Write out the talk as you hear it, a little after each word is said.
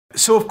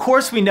So of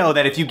course we know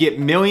that if you get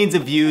millions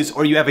of views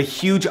or you have a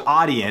huge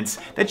audience,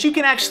 that you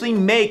can actually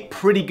make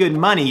pretty good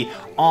money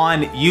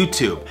on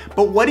YouTube.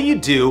 But what do you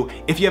do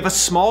if you have a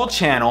small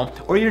channel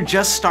or you're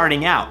just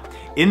starting out?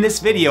 In this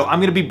video, I'm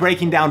gonna be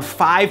breaking down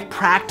 5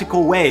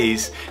 practical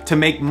ways to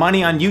make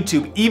money on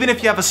YouTube, even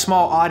if you have a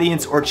small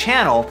audience or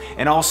channel,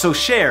 and also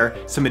share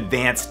some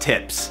advanced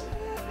tips.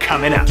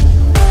 Coming up.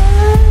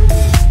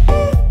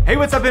 Hey,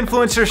 what's up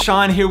influencers?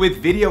 Sean here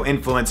with Video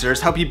Influencers,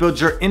 help you build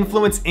your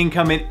influence,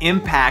 income, and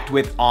impact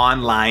with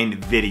online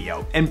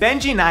video. And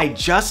Benji and I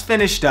just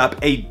finished up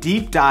a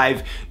deep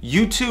dive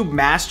YouTube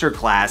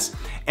masterclass,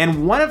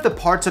 and one of the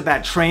parts of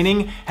that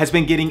training has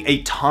been getting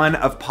a ton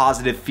of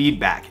positive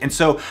feedback. And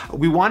so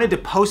we wanted to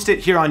post it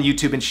here on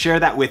YouTube and share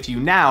that with you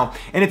now.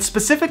 And it's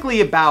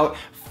specifically about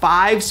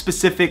 5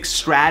 specific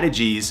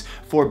strategies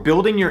for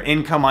building your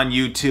income on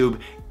YouTube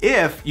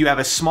if you have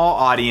a small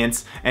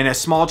audience and a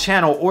small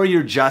channel or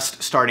you're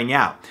just starting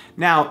out.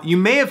 Now, you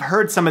may have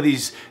heard some of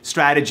these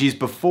strategies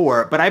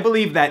before, but I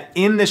believe that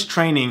in this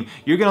training,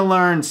 you're gonna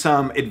learn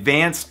some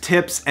advanced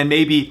tips and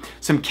maybe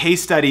some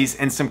case studies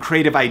and some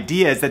creative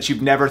ideas that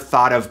you've never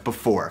thought of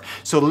before.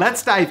 So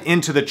let's dive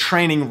into the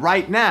training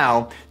right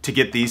now to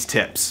get these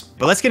tips.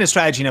 But let's get into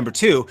strategy number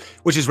 2,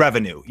 which is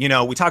revenue. You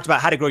know, we talked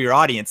about how to grow your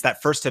audience.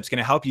 That first tip's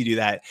gonna help you do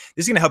that.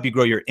 This is gonna help you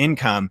grow your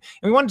income.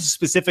 And we wanted to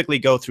specifically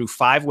go through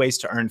 5 ways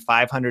to earn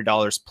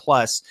 $500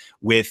 plus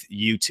with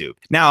YouTube.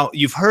 Now,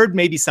 you've heard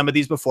maybe some of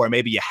these before,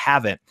 maybe you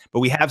haven't,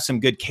 but we have some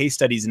good case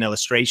studies and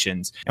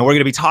illustrations. And we're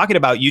gonna be talking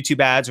about YouTube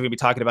ads, we're gonna be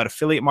talking about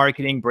affiliate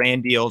marketing,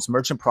 brand deals,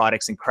 merchant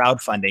products, and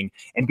crowdfunding,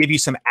 and give you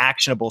some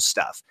actionable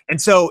stuff.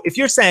 And so if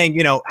you're saying,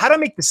 you know, how do I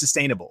make this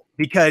sustainable?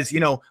 Because, you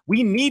know,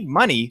 we need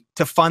money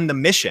to fund the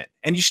mission.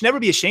 And you should never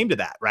be ashamed of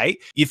that, right?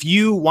 If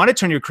you want to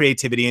turn your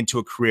creativity into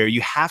a career,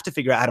 you have to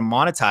figure out how to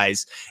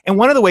monetize. And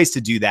one of the ways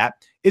to do that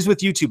is with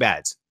YouTube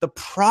ads. The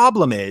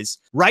problem is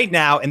right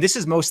now, and this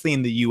is mostly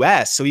in the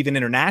US, so even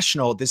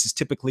international, this is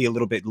typically a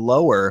little bit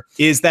lower,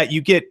 is that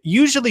you get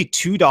usually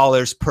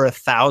 $2 per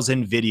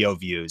 1,000 video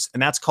views,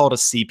 and that's called a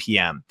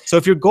CPM. So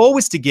if your goal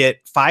was to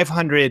get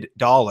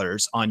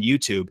 $500 on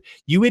YouTube,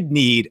 you would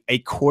need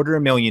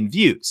 250,000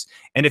 views.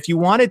 And if you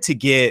wanted to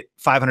get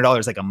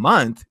 $500 like a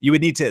month, you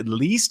would need to at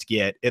least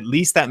get at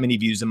least that many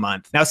views a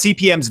month. Now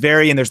CPMs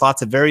vary and there's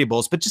lots of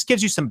variables, but just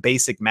gives you some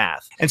basic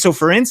math. And so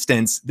for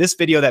instance, this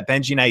video that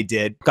Benji and I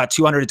did got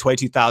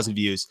 222,000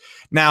 views.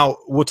 Now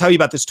we'll tell you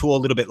about this tool a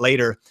little bit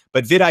later,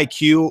 but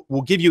vidIQ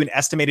will give you an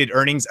estimated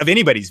earnings of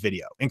anybody's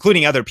video,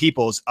 including other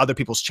people's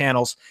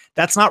channels.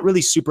 That's not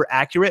really super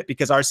accurate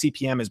because our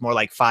CPM is more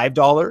like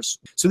 $5.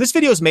 So this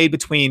video is made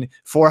between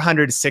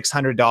 $400 to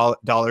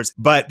 $600.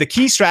 But the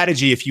key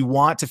strategy, if you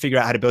want to figure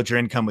out how to build your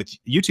income with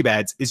YouTube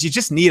ads, is you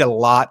just need a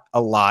lot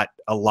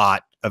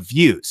of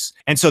views.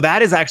 And so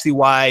that is actually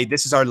why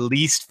this is our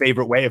least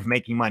favorite way of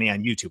making money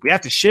on YouTube. We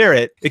have to share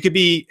it. It could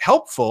be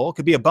helpful, it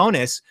could be a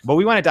bonus, but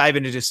we want to dive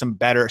into just some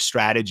better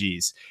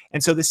strategies.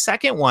 And so the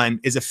second one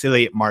is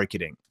affiliate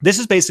marketing. This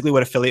is basically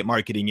what affiliate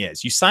marketing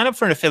is. You sign up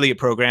for an affiliate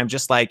program,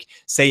 just like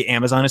say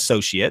Amazon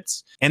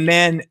Associates, and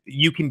then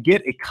you can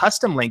get a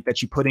custom link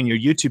that you put in your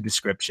YouTube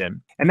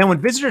description. And then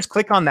when visitors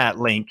click on that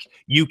link,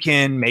 you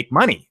can make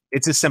money.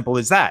 It's as simple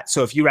as that.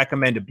 So if you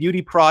recommend a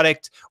beauty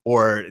product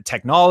or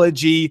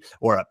technology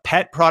or a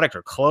pet product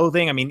or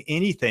clothing, I mean,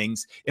 anything,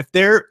 if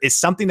there is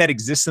something that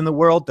exists in the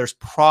world, there's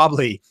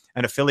probably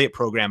an affiliate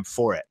program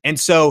for it. And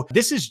so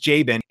this is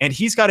Jabin, and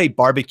he's got a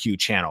barbecue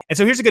channel. And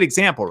so here's a good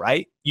example,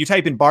 right? You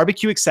type in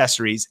barbecue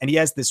accessories, and he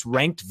has this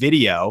ranked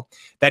video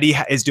that he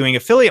is doing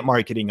affiliate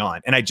marketing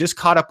on. And I just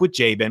caught up with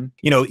Jabin.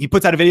 You know, he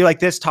puts out a video like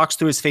this, talks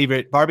through his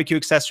favorite barbecue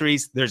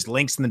accessories. There's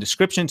links in the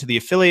description to the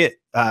affiliate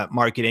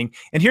marketing.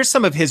 And here's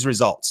some of his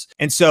results.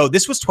 And so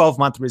this was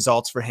 12-month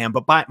results for him,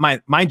 but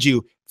mind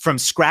you, from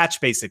scratch,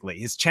 basically.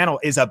 His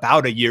channel is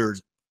about a year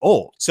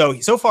old.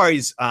 So far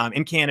he's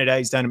in Canada.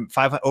 He's done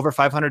over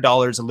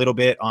 $500 a little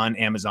bit on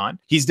Amazon.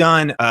 He's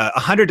done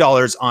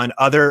 $100 on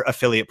other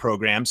affiliate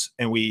programs,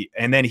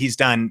 and then he's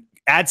done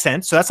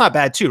AdSense. So that's not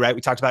bad too, right?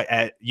 We talked about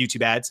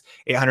YouTube ads,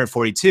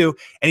 842.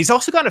 And he's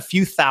also got a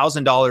few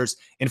 $1,000s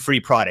in free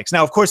products.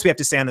 Now, of course, we have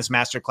to say on this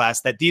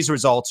masterclass that these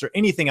results or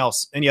anything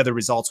else, any other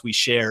results we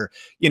share,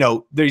 you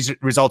know, these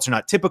results are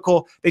not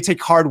typical. They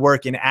take hard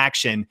work and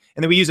action,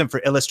 and then we use them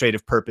for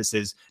illustrative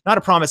purposes, not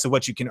a promise of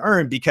what you can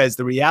earn, because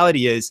the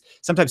reality is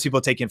sometimes people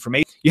take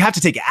information. You have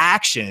to take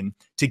action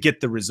to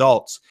get the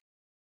results.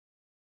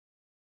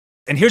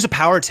 And here's a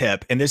power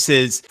tip, and this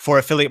is for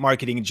affiliate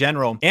marketing in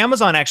general.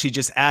 Amazon actually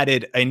just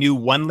added a new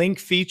one link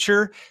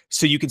feature,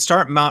 so you can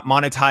start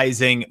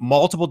monetizing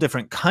multiple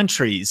different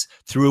countries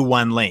through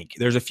one link.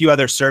 There's a few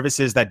other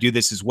services that do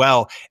this as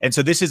well. And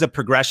so this is a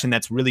progression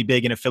that's really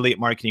big in affiliate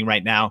marketing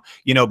right now,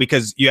 you know,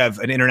 because you have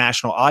an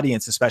international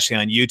audience, especially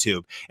on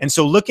YouTube. And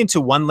so look into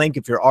one link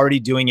if you're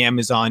already doing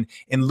Amazon,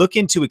 and look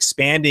into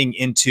expanding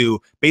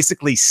into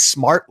basically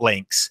smart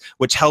links,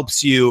 which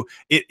helps you.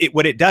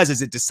 What it does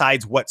is it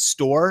decides what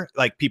store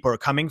like people are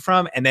coming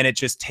from, and then it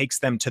just takes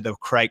them to the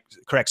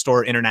correct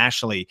store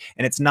internationally.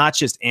 And it's not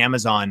just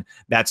Amazon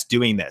that's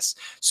doing this.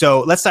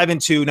 So let's dive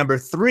into number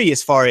 3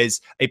 as far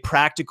as a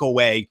practical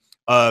way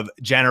of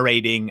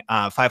generating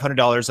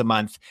 $500 a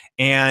month.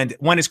 And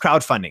one is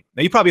crowdfunding.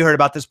 Now, you probably heard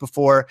about this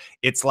before.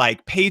 It's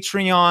like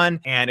Patreon.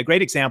 And a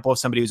great example of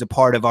somebody who's a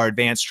part of our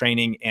advanced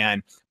training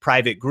and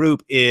private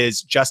group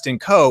is Justin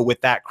Coe with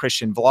That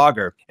Christian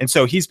Vlogger. And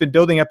so he's been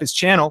building up his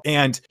channel,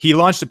 and he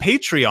launched a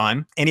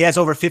Patreon, and he has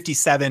over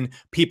 57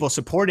 people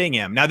supporting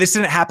him. Now, this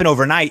didn't happen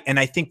overnight.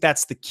 And I think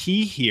that's the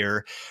key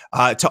here,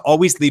 to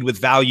always lead with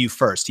value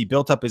first. He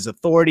built up his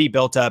authority,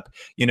 built up,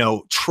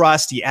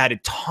 trust. He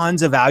added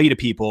tons of value to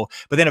people,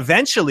 but then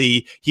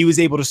eventually he was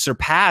able to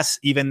surpass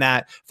even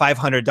that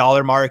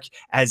 $500 mark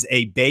as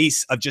a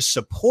base of just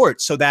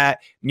support, so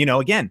that,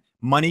 again,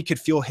 money could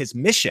fuel his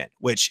mission,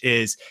 which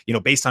is,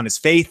 based on his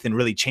faith and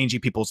really changing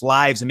people's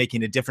lives and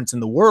making a difference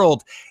in the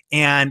world.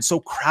 And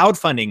so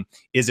crowdfunding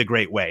is a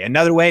great way.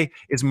 Another way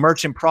is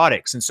merchant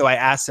products. And so I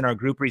asked in our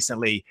group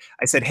recently,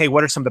 I said, hey,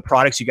 what are some of the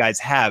products you guys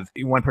have?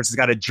 One person's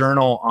got a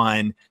journal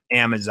on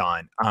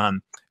Amazon.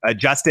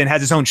 Justin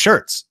has his own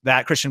shirts,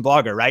 That Christian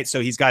Vlogger, right? So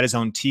he's got his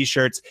own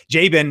t-shirts.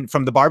 Jabin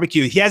from the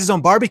barbecue, he has his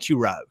own barbecue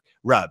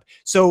rub.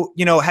 So,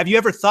 have you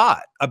ever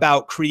thought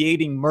about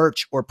creating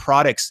merch or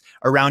products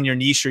around your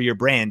niche or your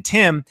brand?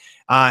 Tim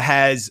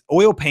has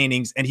oil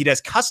paintings, and he does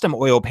custom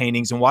oil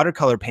paintings and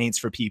watercolor paints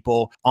for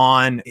people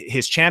on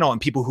his channel and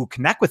people who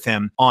connect with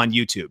him on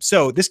YouTube.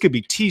 So this could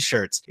be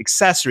t-shirts,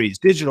 accessories,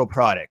 digital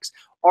products,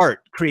 art,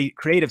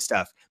 creative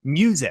stuff,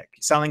 music,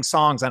 selling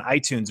songs on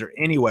iTunes or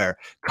anywhere,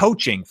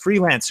 coaching,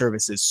 freelance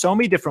services, so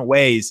many different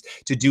ways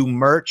to do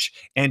merch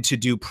and to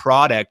do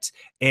product.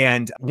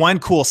 And one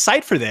cool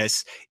site for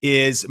this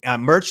is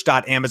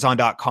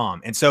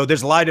merch.amazon.com. And so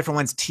there's a lot of different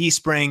ones,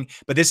 Teespring,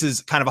 but this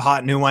is kind of a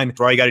hot new one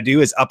where all you got to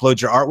do is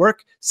upload your artwork,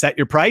 set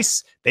your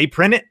price, they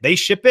print it, they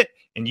ship it,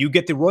 and you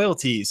get the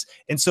royalties.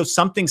 And so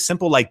something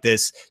simple like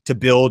this to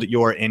build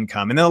your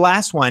income. And then the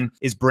last one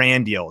is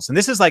brand deals. And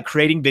this is like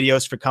creating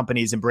videos for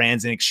companies and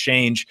brands in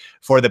exchange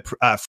for the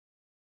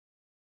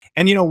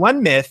and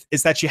one myth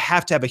is that you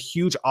have to have a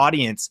huge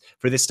audience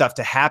for this stuff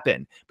to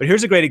happen. But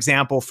here's a great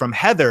example from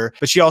Heather,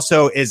 but she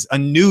also is a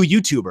new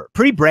YouTuber,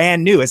 pretty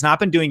brand new, has not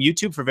been doing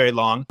YouTube for very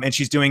long. And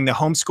she's doing the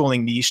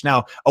homeschooling niche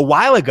now a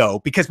while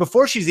ago, because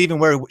before she's even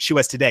where she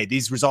was today,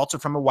 these results are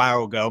from a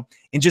while ago.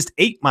 In just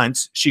 8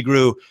 months, she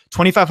grew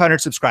 2,500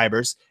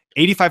 subscribers,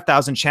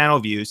 85,000 channel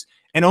views,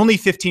 and only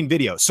 15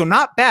 videos. So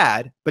not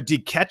bad, but did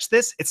you catch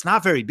this? It's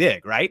not very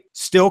big, right?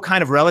 Still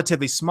kind of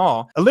relatively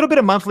small. A little bit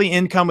of monthly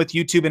income with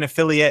YouTube and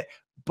affiliate,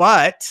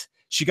 but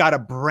she got a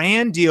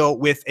brand deal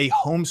with a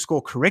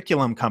homeschool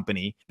curriculum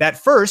company that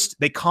first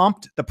they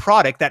comped the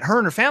product that her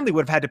and her family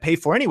would have had to pay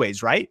for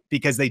anyways, right?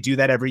 Because they do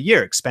that every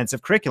year,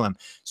 expensive curriculum.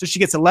 So she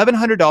gets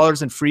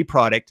 $1,100 in free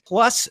product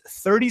plus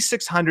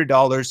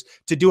 $3,600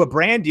 to do a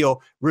brand deal,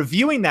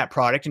 reviewing that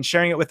product and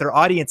sharing it with their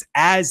audience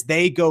as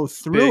they go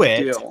through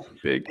it.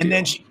 Big deal. And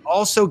then she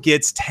also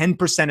gets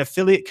 10%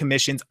 affiliate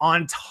commissions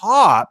on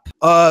top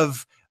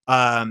of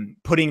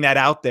putting that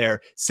out there,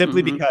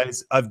 simply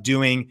because of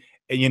doing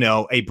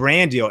a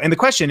brand deal. And the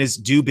question is,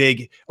 do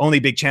only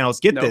big channels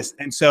get this?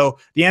 And so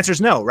the answer is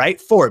no, right?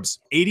 Forbes,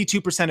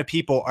 82% of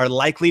people are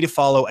likely to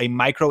follow a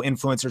micro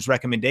influencer's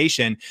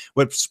recommendation,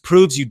 which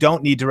proves you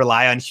don't need to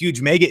rely on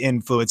huge mega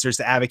influencers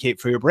to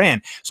advocate for your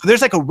brand. So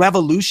there's like a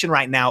revolution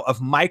right now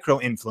of micro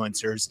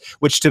influencers,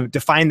 which, to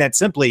define that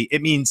simply,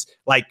 it means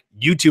like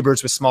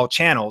YouTubers with small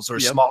channels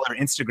or smaller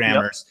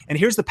Instagrammers. And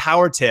here's the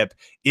power tip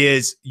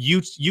is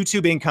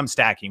YouTube income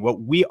stacking.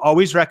 What we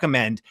always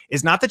recommend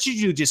is not that you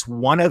do just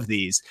one of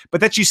these, but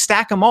that you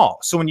stack them all.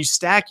 So when you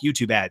stack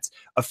YouTube ads,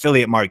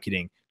 affiliate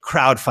marketing,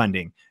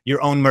 crowdfunding,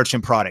 your own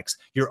merchant products,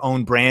 your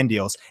own brand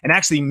deals, and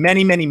actually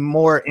many, many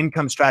more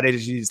income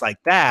strategies like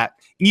that,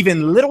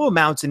 even little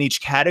amounts in each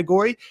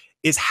category,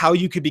 is how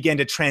you could begin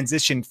to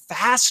transition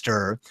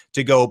faster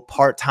to go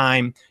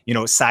part-time,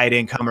 side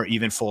income, or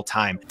even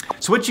full-time.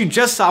 So what you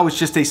just saw was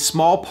just a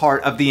small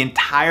part of the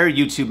entire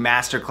YouTube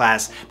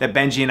masterclass that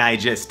Benji and I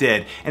just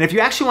did. And if you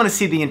actually want to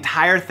see the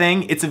entire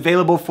thing, it's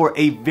available for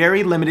a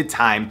very limited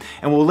time,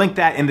 and we'll link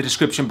that in the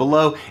description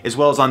below, as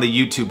well as on the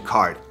YouTube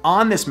card.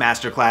 On this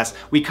masterclass,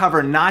 we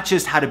cover not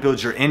just how to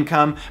build your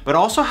income, but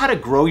also how to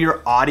grow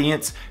your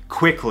audience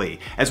quickly,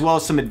 as well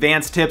as some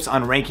advanced tips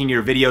on ranking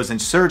your videos in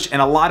search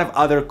and a lot of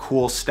other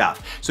cool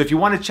stuff. So if you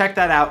want to check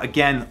that out,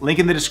 again, link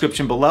in the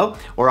description below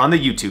or on the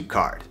YouTube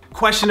card.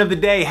 Question of the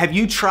day, have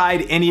you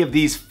tried any of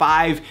these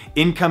 5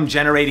 income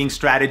generating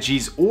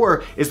strategies,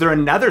 or is there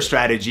another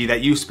strategy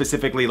that you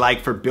specifically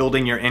like for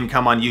building your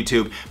income on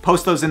YouTube?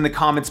 Post those in the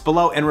comments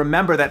below, and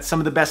remember that some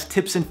of the best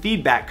tips and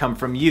feedback come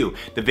from you,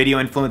 the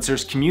video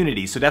influencers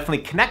community, so definitely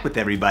connect with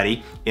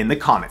everybody in the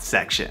comments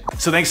section.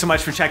 So thanks so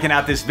much for checking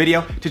out this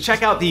video. To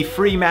check out the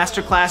free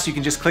masterclass, you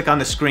can just click on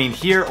the screen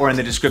here or in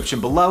the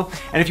description below,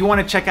 and if you want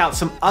to check out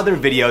some other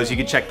videos, you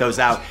can check those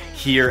out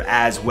here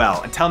as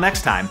well. Until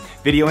next time,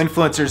 Video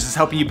Influencers is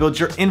helping you build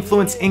your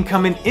influence,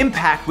 income, and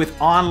impact with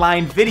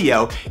online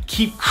video.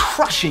 Keep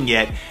crushing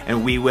it,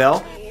 and we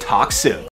will Talk soon.